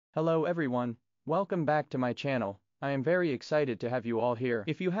Hello everyone, welcome back to my channel. I am very excited to have you all here.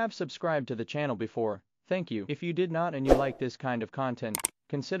 If you have subscribed to the channel before, thank you. If you did not and you like this kind of content,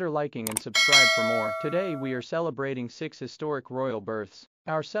 consider liking and subscribe for more. Today we are celebrating 6 historic royal births.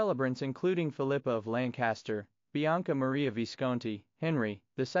 Our celebrants including Philippa of Lancaster, Bianca Maria Visconti, Henry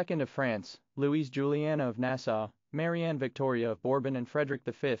II of France, Louise Juliana of Nassau, Marianne Victoria of Bourbon and Frederick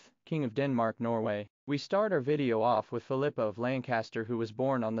V, King of Denmark, Norway. We start our video off with Philippa of Lancaster, who was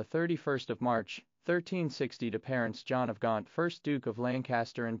born on the 31st of March, 1360 to parents John of Gaunt, 1st Duke of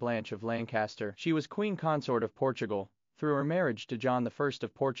Lancaster and Blanche of Lancaster. She was Queen Consort of Portugal, through her marriage to John I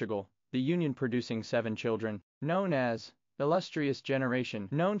of Portugal, the union producing 7 children. Known as illustrious generation,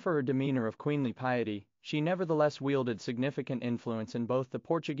 known for her demeanor of queenly piety, she nevertheless wielded significant influence in both the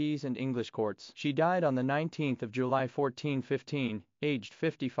Portuguese and English courts. She died on the 19th of July 1415, aged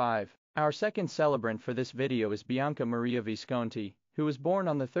 55. Our second celebrant for this video is Bianca Maria Visconti, who was born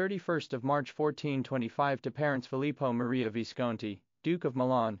on the 31st of March 1425 to parents Filippo Maria Visconti, Duke of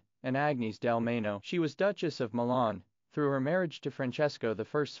Milan, and Agnes del Mano. She was Duchess of Milan, through her marriage to Francesco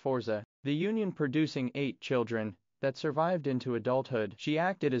I Sforza, the union producing 8 children that survived into adulthood. She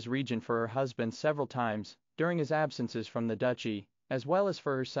acted as regent for her husband several times during his absences from the duchy, as well as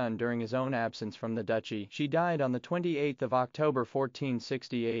for her son during his own absence from the duchy. She died on the 28th of October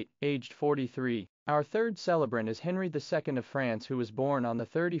 1468, aged 43. Our third celebrant is Henry II of France, who was born on the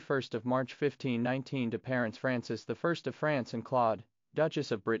 31st of March 1519 to parents Francis I of France and Claude,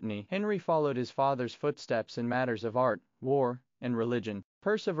 Duchess of Brittany. Henry followed his father's footsteps in matters of art, war, and religion,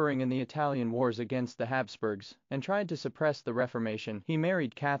 persevering in the Italian wars against the Habsburgs, and tried to suppress the Reformation. He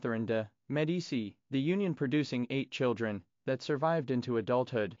married Catherine de' Medici, the union producing 8 children that survived into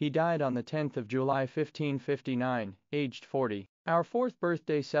adulthood. He died on the 10th of July 1559, aged 40. Our fourth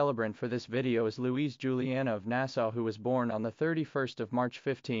birthday celebrant for this video is Louise Juliana of Nassau, who was born on the 31st of March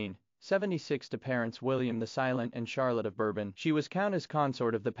 1576 to parents William the Silent and Charlotte of Bourbon. She was Countess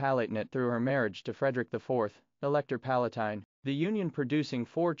Consort of the Palatinate through her marriage to Frederick IV, Elector Palatine, the union producing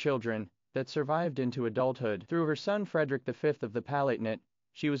 4 children that survived into adulthood. Through her son Frederick V of the Palatinate,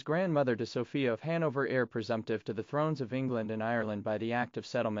 she was grandmother to Sophia of Hanover, heir presumptive to the thrones of England and Ireland by the Act of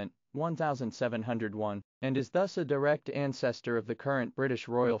Settlement, 1701, and is thus a direct ancestor of the current British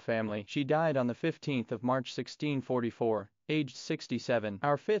royal family. She died on the 15th of March 1644, aged 67.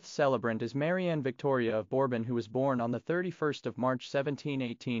 Our fifth celebrant is Marianne Victoria of Bourbon, who was born on the 31st of March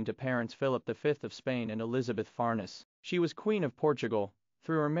 1718 to parents Philip V of Spain and Elizabeth Farnes. She was Queen of Portugal,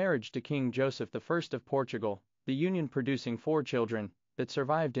 through her marriage to King Joseph I of Portugal, the union producing 4 children that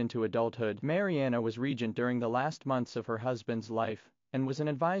survived into adulthood. Mariana was regent during the last months of her husband's life, and was an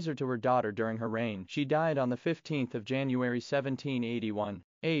advisor to her daughter during her reign. She died on the 15th of January 1781,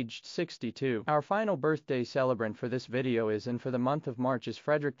 aged 62. Our final birthday celebrant for this video is, and for the month of March, is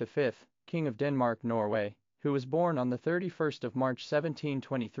Frederick V, King of Denmark, Norway, who was born on the 31st of March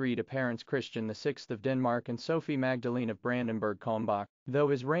 1723 to parents Christian VI of Denmark and Sophie Magdalene of Brandenburg-Kulmbach. Though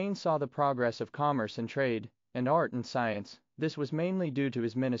his reign saw the progress of commerce and trade, and art and science, this was mainly due to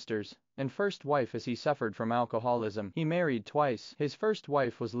his ministers and first wife, as he suffered from alcoholism. He married twice. His first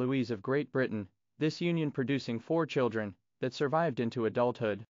wife was Louise of Great Britain, this union producing 4 children that survived into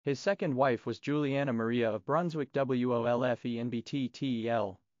adulthood. His second wife was Juliana Maria of Brunswick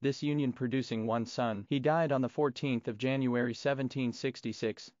Wolfenbüttel, this union producing 1 son. He died on the 14th of January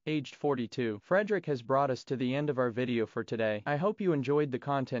 1766, aged 42. Frederick has brought us to the end of our video for today. I hope you enjoyed the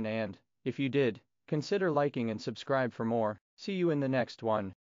content and, if you did, consider liking and subscribe for more. See you in the next one.